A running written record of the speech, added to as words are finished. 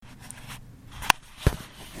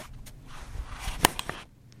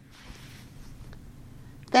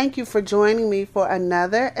Thank you for joining me for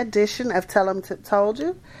another edition of Tell 'em Tip Told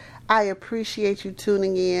You. I appreciate you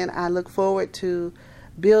tuning in. I look forward to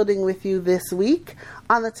building with you this week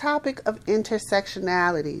on the topic of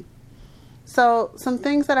intersectionality. So some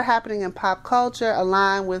things that are happening in pop culture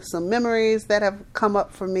align with some memories that have come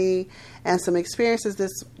up for me, and some experiences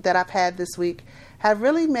that I've had this week have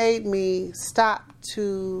really made me stop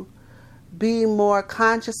to be more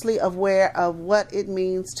consciously aware of what it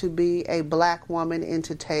means to be a black woman in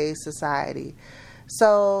today's society.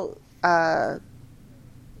 So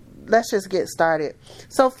let's just get started.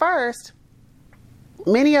 So first,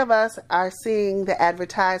 many of us are seeing the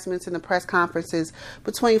advertisements and the press conferences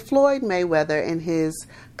between Floyd Mayweather and his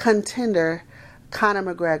contender, Conor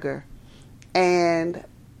McGregor. And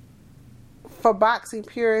for boxing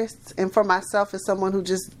purists and for myself as someone who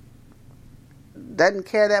just doesn't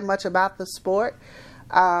care that much about the sport,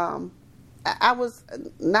 I was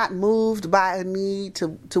not moved by a need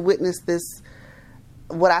to witness this,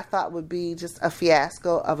 what I thought would be just a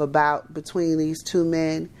fiasco of a bout between these two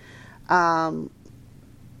men. I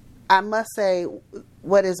must say,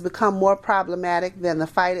 what has become more problematic than the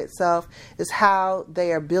fight itself is how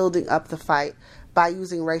they are building up the fight by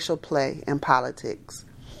using racial play in politics.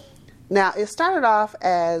 Now, it started off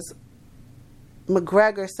as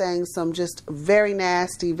McGregor saying some just very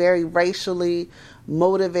nasty, very racially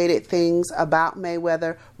motivated things about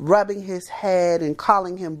Mayweather, rubbing his head and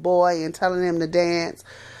calling him boy and telling him to dance,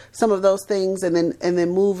 some of those things, and then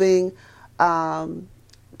moving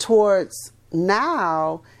towards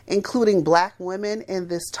now including black women in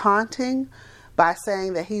this taunting by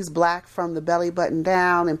saying that he's black from the belly button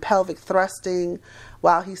down and pelvic thrusting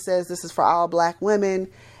while he says this is for all black women.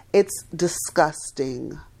 It's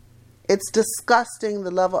disgusting. It's disgusting,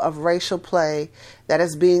 the level of racial play that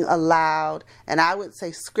is being allowed, and I would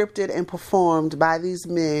say scripted and performed by these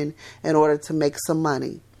men in order to make some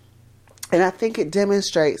money. And I think it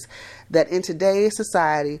demonstrates that in today's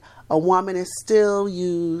society, a woman is still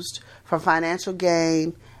used for financial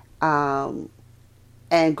gain and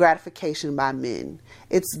gratification by men.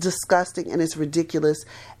 It's disgusting and it's ridiculous.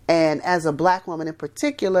 And as a black woman in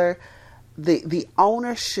particular, the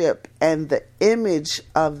ownership and the image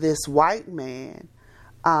of this white man,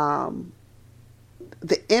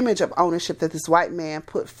 the image of ownership that this white man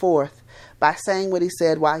put forth by saying what he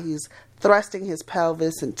said while he's thrusting his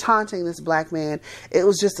pelvis and taunting this black man, it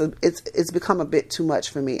was just it's become a bit too much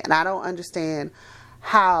for me. And I don't understand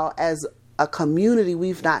how, as a community,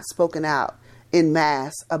 we've not spoken out in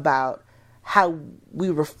mass about how we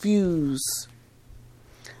refuse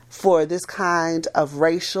for this kind of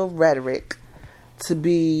racial rhetoric to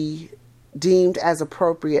be deemed as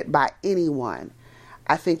appropriate by anyone.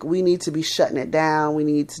 I think we need to be shutting it down. We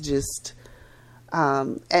need to just,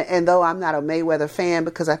 and though I'm not a Mayweather fan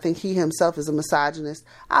because I think he himself is a misogynist,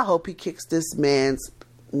 I hope he kicks this man's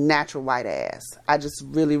natural white ass. I just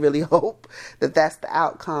really, really hope that that's the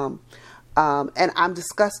outcome. And I'm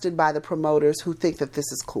disgusted by the promoters who think that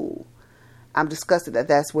this is cool. I'm disgusted that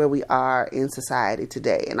that's where we are in society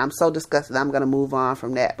today. And I'm so disgusted I'm going to move on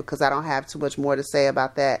from that because I don't have too much more to say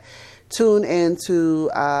about that. Tune into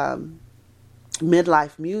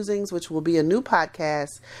Midlife Musings, which will be a new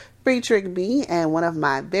podcast featuring me and one of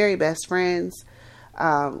my very best friends.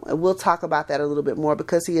 We'll talk about that a little bit more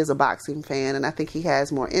because he is a boxing fan and I think he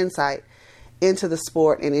has more insight into the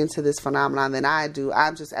sport and into this phenomenon than I do.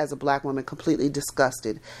 I'm just, as a black woman, completely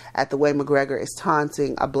disgusted at the way McGregor is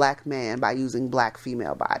taunting a black man by using black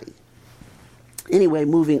female body. Anyway,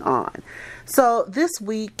 moving on. So this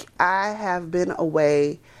week I have been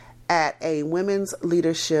away at a women's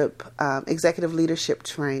leadership, executive leadership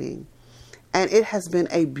training. And it has been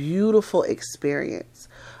a beautiful experience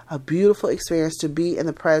to be in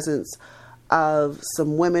the presence of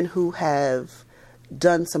some women who have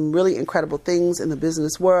done some really incredible things in the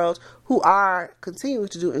business world, who are continuing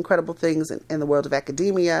to do incredible things in the world of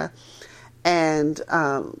academia, and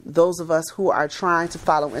those of us who are trying to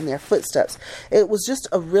follow in their footsteps. It was just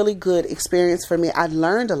a really good experience for me. I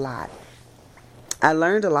learned a lot. And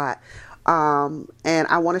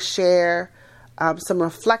I want to share some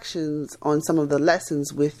reflections on some of the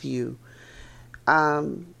lessons with you.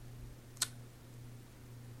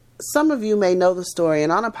 Some of you may know the story,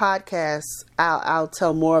 and on a podcast, I'll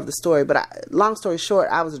tell more of the story. But long story short,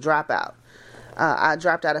 I was a dropout. I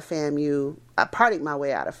dropped out of FAMU. I partied my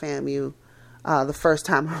way out of FAMU the first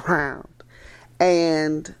time around.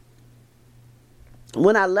 And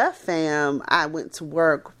when I left FAM, I went to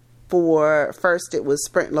work for, first it was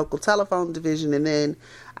Sprint Local Telephone Division, and then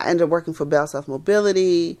I ended up working for Bell Self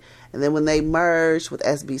Mobility. And then when they merged with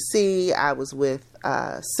SBC, I was with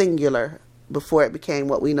Singular before it became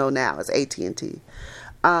what we know now as AT&T.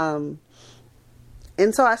 And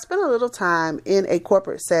so I spent a little time in a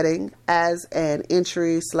corporate setting as an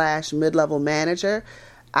entry/mid-level manager.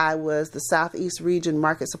 I was the Southeast Region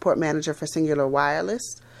Market Support Manager for Cingular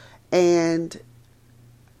Wireless. And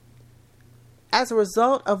as a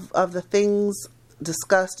result of the things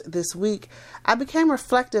discussed this week, I became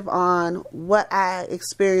reflective on what I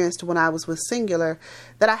experienced when I was with Cingular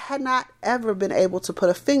that I had not ever been able to put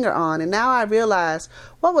a finger on. And now I realized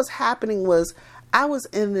what was happening was I was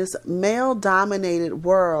in this male-dominated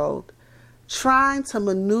world trying to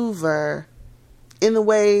maneuver in the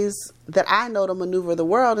ways that I know to maneuver the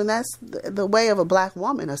world, and that's the way of a black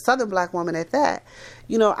woman, a Southern black woman at that.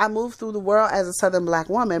 You know, I moved through the world as a Southern black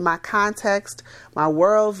woman. My context, my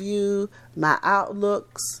worldview, my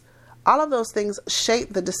outlooks, all of those things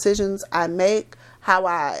shape the decisions I make, how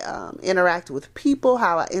I interact with people,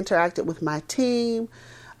 how I interacted with my team,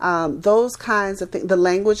 those kinds of things, the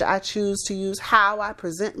language I choose to use, how I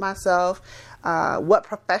present myself, what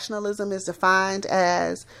professionalism is defined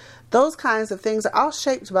as. Those kinds of things are all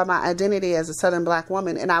shaped by my identity as a Southern black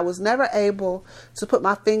woman. And I was never able to put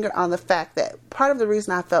my finger on the fact that part of the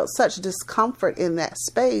reason I felt such discomfort in that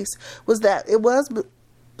space was that it was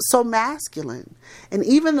so masculine. And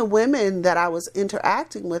even the women that I was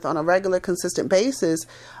interacting with on a regular, consistent basis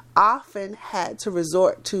often had to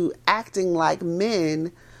resort to acting like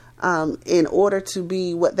men in order to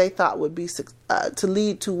be what they thought would be, to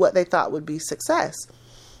lead to what they thought would be success.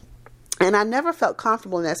 And I never felt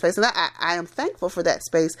comfortable in that space. And I am thankful for that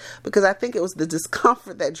space because I think it was the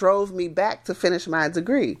discomfort that drove me back to finish my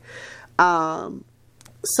degree.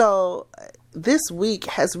 So this week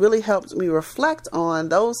has really helped me reflect on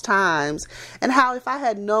those times and how if I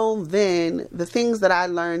had known then the things that I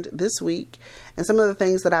learned this week and some of the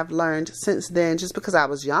things that I've learned since then, just because I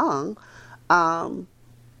was young,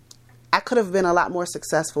 I could have been a lot more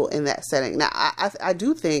successful in that setting. Now, I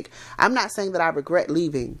do think, I'm not saying that I regret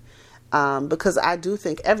leaving, because I do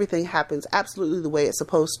think everything happens absolutely the way it's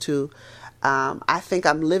supposed to. I think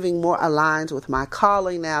I'm living more aligned with my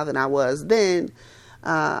calling now than I was then.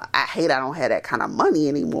 I hate I don't have that kind of money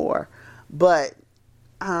anymore. But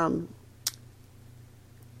as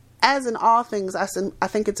in all things, I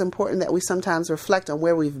think it's important that we sometimes reflect on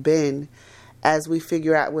where we've been as we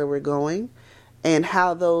figure out where we're going and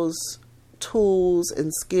how those tools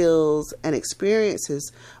and skills and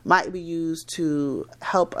experiences might be used to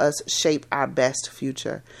help us shape our best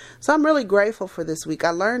future. So I'm really grateful for this week. I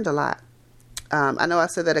learned a lot. I know I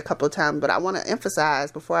said that a couple of times, but I want to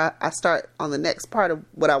emphasize before I start on the next part of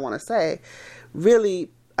what I want to say, really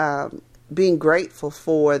being grateful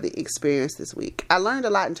for the experience this week. I learned a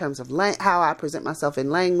lot in terms of how I present myself in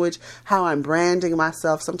language, how I'm branding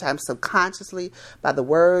myself, sometimes subconsciously by the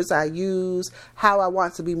words I use, how I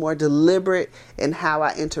want to be more deliberate in how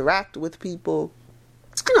I interact with people.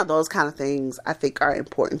 You know, those kind of things I think are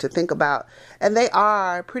important to think about, and they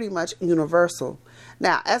are pretty much universal.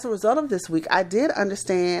 Now, as a result of this week, I did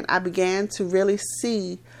understand, I began to really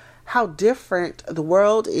see how different the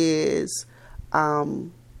world is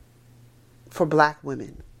for black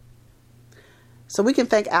women. So we can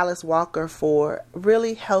thank Alice Walker for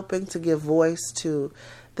really helping to give voice to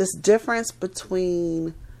this difference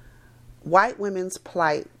between white women's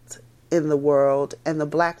plight in the world and the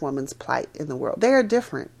black woman's plight in the world. They are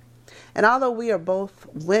different. And although we are both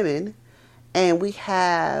women and we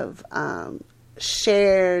have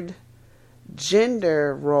shared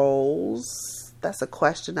gender roles, that's a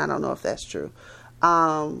question, I don't know if that's true,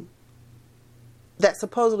 that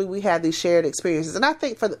supposedly we have these shared experiences. And I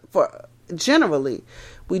think for generally,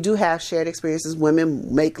 we do have shared experiences.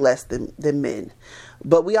 Women make less than men.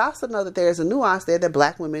 But we also know that there's a nuance there that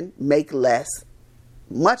black women make less,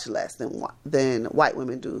 much less than white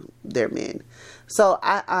women do their men. So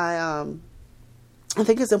I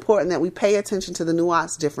think it's important that we pay attention to the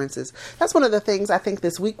nuanced differences. That's one of the things I think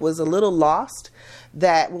this week was a little lost,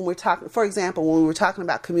 that when we're talking, for example, when we were talking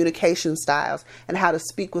about communication styles and how to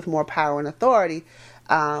speak with more power and authority,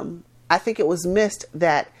 I think it was missed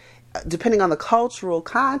that depending on the cultural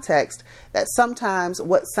context, that sometimes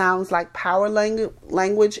what sounds like power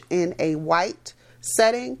language in a white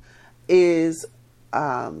setting is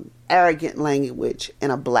arrogant language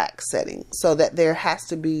in a black setting. So that there has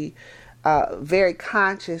to be very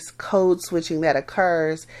conscious code switching that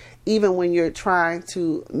occurs even when you're trying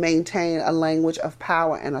to maintain a language of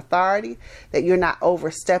power and authority, that you're not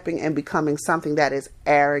overstepping and becoming something that is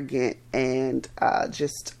arrogant and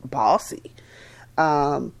just bossy.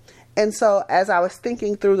 And so as I was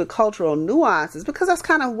thinking through the cultural nuances, because that's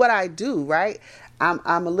kind of what I do, right?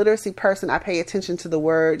 I'm a literacy person. I pay attention to the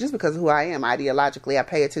word just because of who I am. Ideologically, I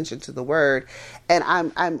pay attention to the word, and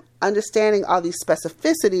I'm understanding all these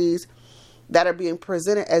specificities that are being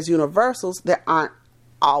presented as universals that aren't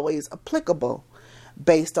always applicable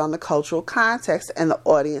based on the cultural context and the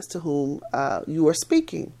audience to whom you are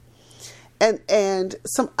speaking. And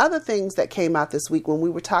some other things that came out this week when we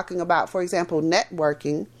were talking about, for example,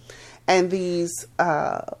 networking and these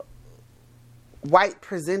white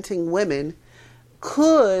presenting women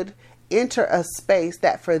could enter a space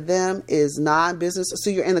that for them is non-business. So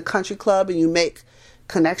you're in a country club and you make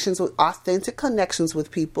authentic connections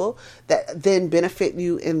with people that then benefit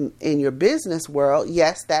you in your business world.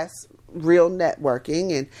 Yes, that's real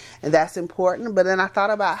networking and that's important. But then I thought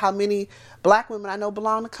about how many black women I know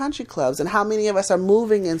belong to country clubs and how many of us are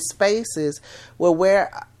moving in spaces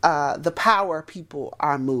where the power people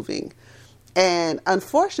are moving. And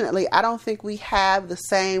unfortunately, I don't think we have the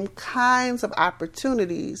same kinds of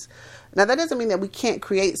opportunities. Now, that doesn't mean that we can't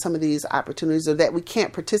create some of these opportunities or that we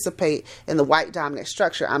can't participate in the white dominant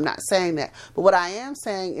structure. I'm not saying that. But what I am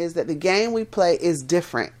saying is that the game we play is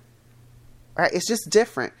different. Right? It's just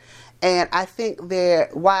different. And I think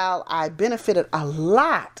while I benefited a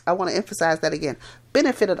lot, I want to emphasize that again,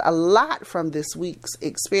 benefited a lot from this week's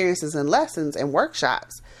experiences and lessons and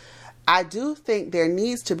workshops, I do think there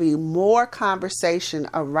needs to be more conversation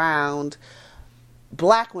around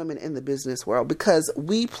black women in the business world because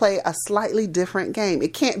we play a slightly different game.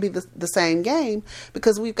 It can't be the same game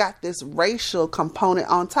because we've got this racial component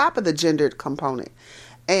on top of the gendered component.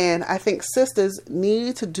 And I think sisters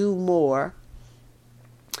need to do more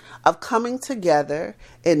of coming together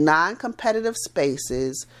in non-competitive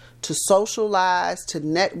spaces to socialize, to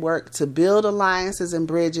network, to build alliances and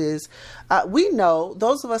bridges. We know,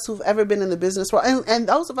 those of us who've ever been in the business world, and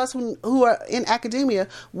those of us who are in academia,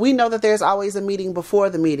 we know that there's always a meeting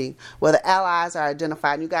before the meeting where the allies are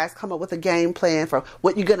identified and you guys come up with a game plan for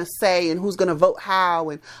what you're going to say and who's going to vote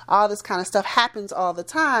how, and all this kind of stuff happens all the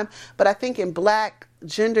time. But I think in black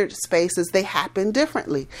gendered spaces, they happen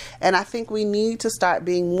differently. And I think we need to start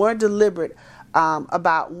being more deliberate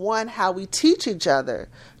about, one, how we teach each other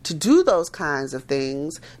to do those kinds of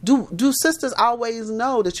things. Do sisters always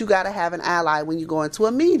know that you got to have an ally when you go into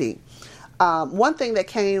a meeting? One thing that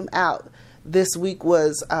came out this week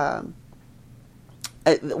was one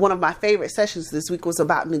of my favorite sessions this week was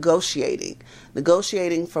about negotiating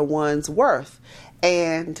for one's worth.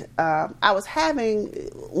 And I was having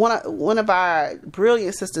one of our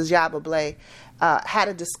brilliant sisters, Yaba Blay, had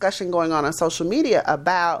a discussion going on social media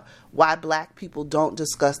about why black people don't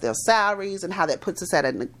discuss their salaries and how that puts us at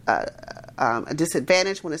a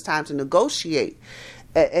disadvantage when it's time to negotiate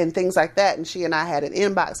and things like that. And she and I had an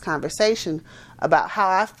inbox conversation about how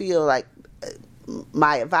I feel like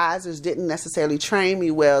my advisors didn't necessarily train me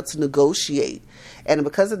well to negotiate. And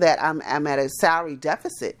because of that, I'm at a salary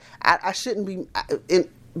deficit. I shouldn't be,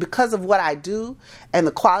 because of what I do and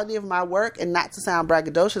the quality of my work, and not to sound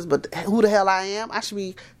braggadocious, but who the hell I am, I should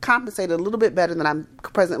be compensated a little bit better than I'm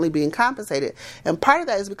presently being compensated. And part of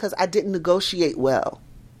that is because I didn't negotiate well.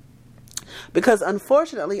 Because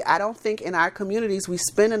unfortunately, I don't think in our communities we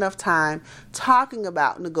spend enough time talking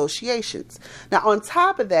about negotiations. Now, on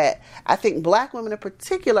top of that, I think black women in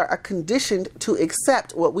particular are conditioned to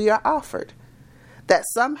accept what we are offered. That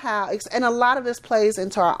somehow, and a lot of this plays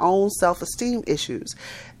into our own self-esteem issues,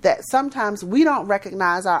 that sometimes we don't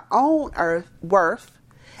recognize our own worth.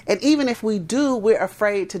 And even if we do, we're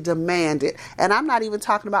afraid to demand it. And I'm not even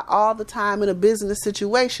talking about all the time in a business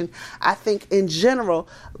situation. I think in general,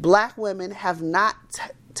 black women have not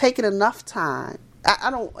taken enough time.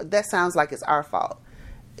 That sounds like it's our fault.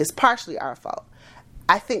 It's partially our fault.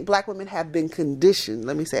 I think black women have been conditioned,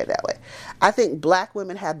 let me say it that way. I think black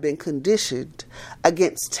women have been conditioned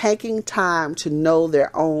against taking time to know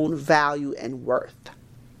their own value and worth.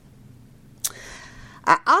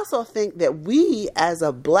 I also think that we as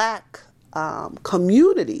a black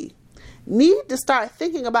community need to start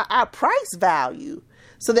thinking about our price value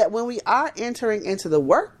so that when we are entering into the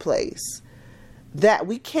workplace, that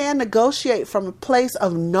we can negotiate from a place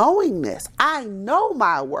of knowingness. I know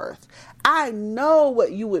my worth. I know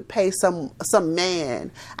what you would pay some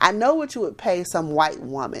man. I know what you would pay some white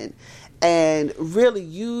woman. And really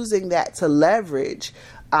using that to leverage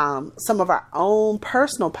some of our own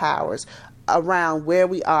personal powers around where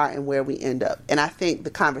we are and where we end up. And I think the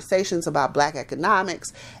conversations about black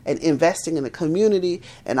economics and investing in the community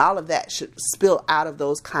and all of that should spill out of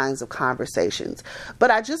those kinds of conversations.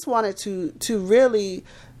 But I just wanted to really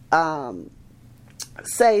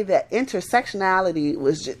say that intersectionality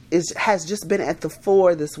has just been at the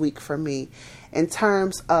fore this week for me in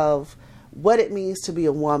terms of what it means to be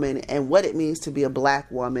a woman and what it means to be a black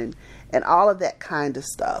woman and all of that kind of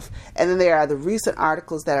stuff. And then there are the recent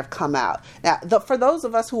articles that have come out. Now, for those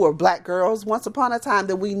of us who were black girls once upon a time,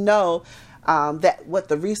 that we know that what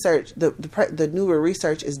the research, the newer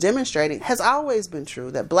research is demonstrating has always been true,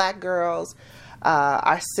 that black girls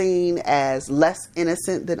are seen as less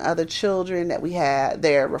innocent than other children, that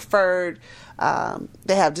they're referred,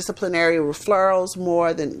 they have disciplinary referrals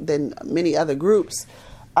more than many other groups.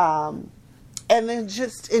 And then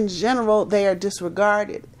just in general, they are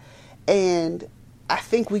disregarded. And I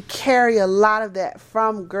think we carry a lot of that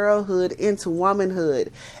from girlhood into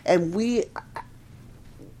womanhood. And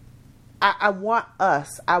I want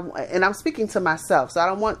us, and I'm speaking to myself, so I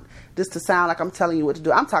don't want this to sound like I'm telling you what to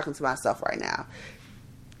do. I'm talking to myself right now.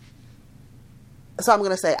 So I'm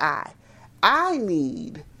going to say I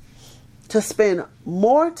need to spend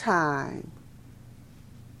more time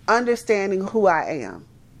understanding who I am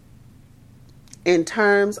in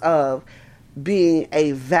terms of being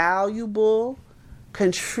a valuable,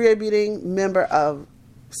 contributing member of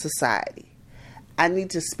society. I need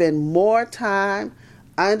to spend more time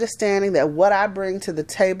understanding that what I bring to the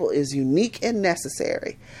table is unique and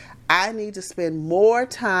necessary. I need to spend more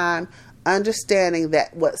time understanding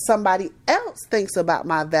that what somebody else thinks about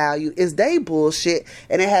my value is they bullshit,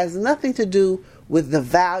 and it has nothing to do with the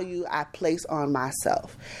value I place on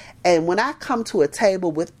myself. And when I come to a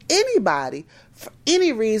table with anybody, for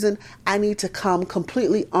any reason, I need to come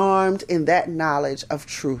completely armed in that knowledge of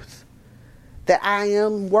truth. That I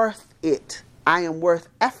am worth it. I am worth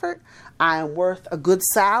effort. I am worth a good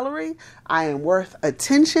salary. I am worth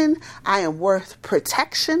attention. I am worth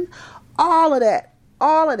protection. All of that.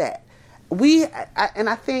 All of that.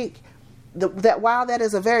 I think that while that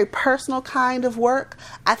is a very personal kind of work,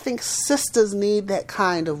 I think sisters need that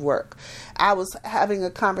kind of work. I was having a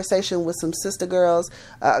conversation with some sister girls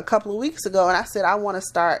a couple of weeks ago, and I said I want to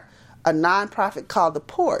start a nonprofit called The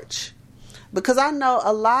Porch, because I know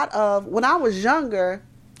a lot of, when I was younger,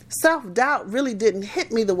 self-doubt really didn't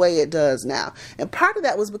hit me the way it does now. And part of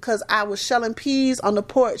that was because I was shelling peas on the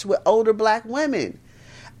porch with older black women.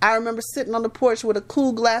 I remember sitting on the porch with a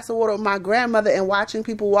cool glass of water with my grandmother and watching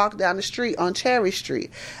people walk down the street on Cherry Street.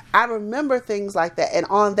 I remember things like that. And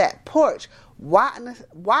on that porch,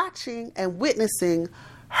 watching and witnessing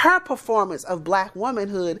her performance of black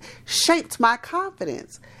womanhood shaped my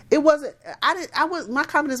confidence. My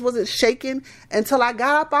confidence wasn't shaken until I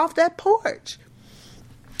got up off that porch.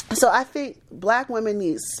 So I think black women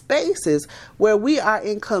need spaces where we are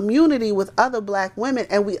in community with other black women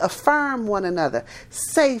and we affirm one another.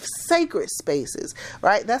 Safe, sacred spaces,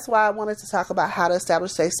 right? That's why I wanted to talk about how to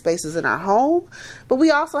establish safe spaces in our home. But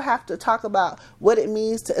we also have to talk about what it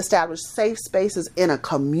means to establish safe spaces in a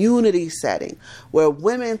community setting where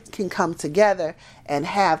women can come together and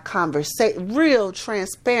have real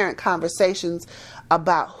transparent conversations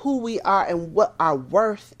about who we are and what our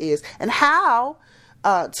worth is and how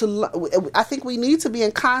I think we need to be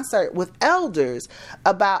in concert with elders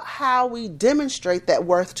about how we demonstrate that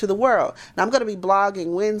worth to the world. And I'm going to be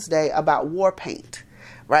blogging Wednesday about war paint,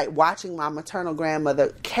 right? Watching my maternal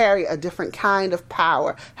grandmother carry a different kind of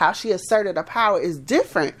power. How she asserted a power is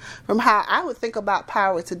different from how I would think about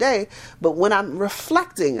power today. But when I'm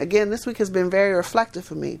reflecting, again, this week has been very reflective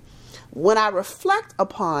for me. When I reflect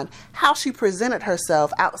upon how she presented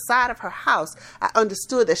herself outside of her house, I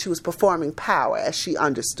understood that she was performing power as she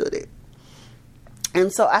understood it.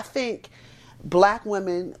 And so I think black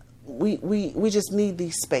women, we just need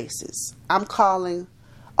these spaces. I'm calling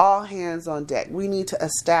all hands on deck. We need to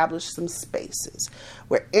establish some spaces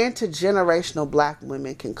where intergenerational black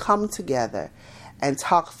women can come together and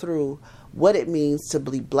talk through what it means to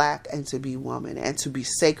be black and to be woman and to be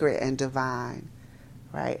sacred and divine,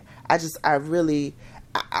 right? I'm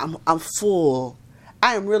full.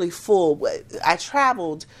 I am really full. I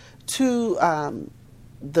traveled to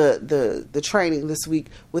the training this week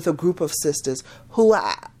with a group of sisters who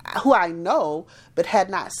I know but had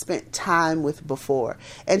not spent time with before.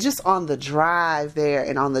 And just on the drive there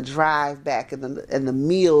and on the drive back and the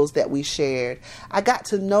meals that we shared, I got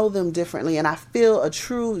to know them differently, and I feel a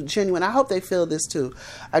true, genuine, I hope they feel this too,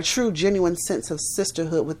 a true, genuine sense of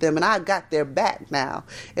sisterhood with them. And I got their back now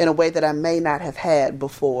in a way that I may not have had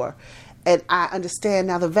before. And I understand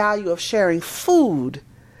now the value of sharing food,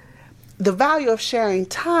 the value of sharing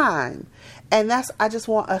time. And I just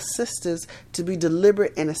want us sisters to be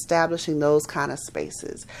deliberate in establishing those kind of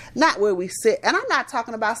spaces. Not where we sit. And I'm not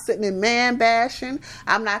talking about sitting in man bashing.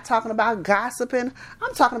 I'm not talking about gossiping.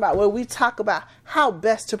 I'm talking about where we talk about how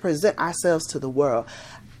best to present ourselves to the world.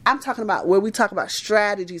 I'm talking about where we talk about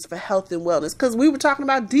strategies for health and wellness, because we were talking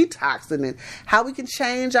about detoxing and how we can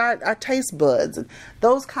change our taste buds and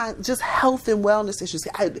those kinds, just health and wellness issues.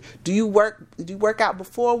 Do you work out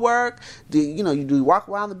before work? Do you walk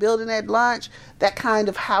around the building at lunch? That kind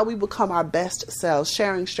of how we become our best selves,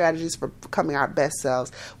 sharing strategies for becoming our best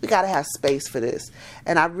selves. We got to have space for this.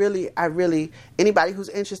 And I really, anybody who's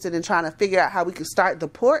interested in trying to figure out how we can start the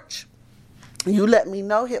porch, you let me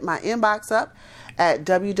know. Hit my inbox up at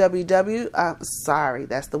that's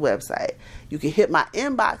the website. You can hit my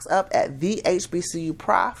inbox up at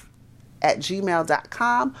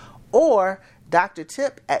thehbcuprof@gmail.com or Dr.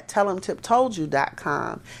 Tip at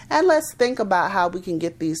tellemtiptoldyou.com. And let's think about how we can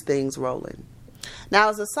get these things rolling. Now,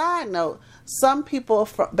 as a side note, some people,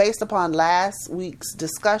 based upon last week's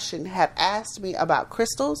discussion, have asked me about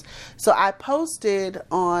crystals. So I posted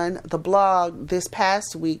on the blog this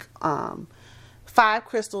past week 5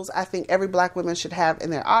 crystals I think every black woman should have in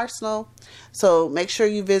their arsenal. So make sure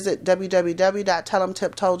you visit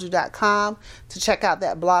www.tellemtiptoldyou.com to check out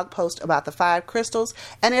that blog post about the 5 crystals.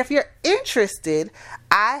 And if you're interested,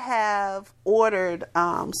 I have ordered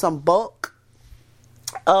some bulk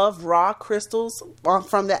of raw crystals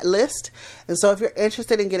from that list. And so if you're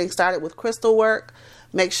interested in getting started with crystal work,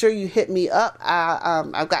 make sure you hit me up.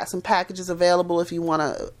 I've got some packages available if you want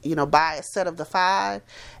to, buy a set of the 5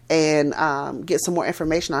 and get some more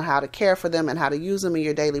information on how to care for them and how to use them in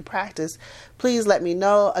your daily practice. Please let me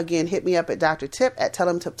know. Again, hit me up at Dr. Tip at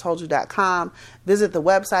tellemtiptoldyou.com. Visit the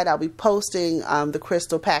website. I'll be posting the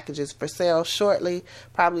crystal packages for sale shortly,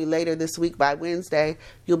 probably later this week by Wednesday.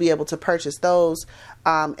 You'll be able to purchase those.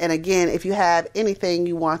 And again, if you have anything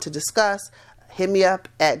you want to discuss, hit me up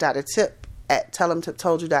at Dr. Tip at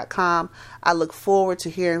tellemtiptoldyou.com. I look forward to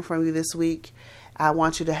hearing from you this week. I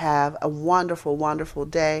want you to have a wonderful, wonderful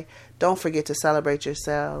day. Don't forget to celebrate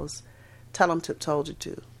yourselves. Tell them Tip told you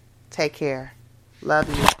to. Take care. Love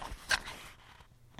you.